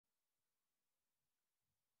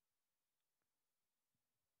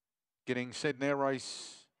Getting set now,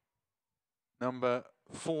 race number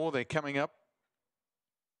 4. They're coming up.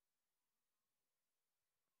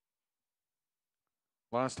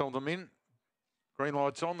 Last hold them in. Green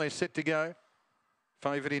lights on. They're set to go.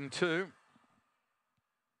 Favoured in 2.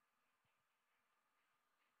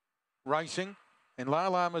 Racing. And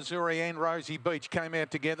Lala Missouri and Rosie Beach came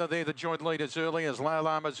out together. They're the joint leaders early as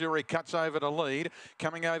Lala Missouri cuts over to lead.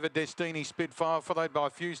 Coming over Destiny Spitfire, followed by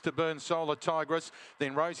Fuse to Burn, Solar Tigress.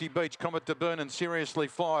 Then Rosie Beach, Comet to Burn and Seriously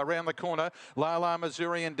Fly. Around the corner, Lala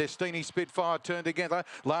Missouri and Destiny Spitfire turn together.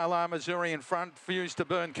 Lala Missouri in front, Fuse to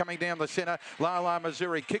Burn coming down the centre. Lala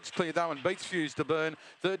Missouri kicks clear though and beats Fuse to Burn.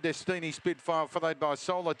 Third, Destiny Spitfire, followed by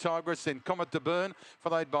Solar Tigress. Then Comet to Burn,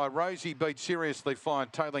 followed by Rosie Beach, Seriously Fly,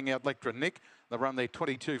 and tailing out Electra Nick. They run there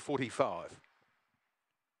 22.45.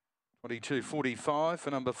 22.45 for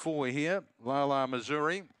number 4 here. Lala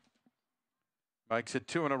Missouri makes it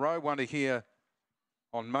 2 in a row. 1 to here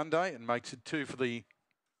on Monday and makes it 2 for the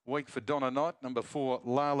week for Donna Knight. Number 4,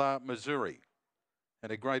 Lala Missouri.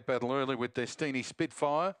 Had a great battle early with Destiny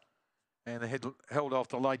Spitfire and they held off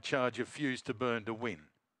the late charge of Fuse to Burn to win.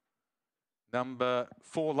 Number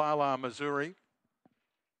 4, Lala Missouri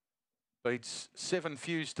beats 7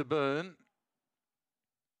 Fuse to Burn.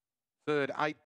 Third, 8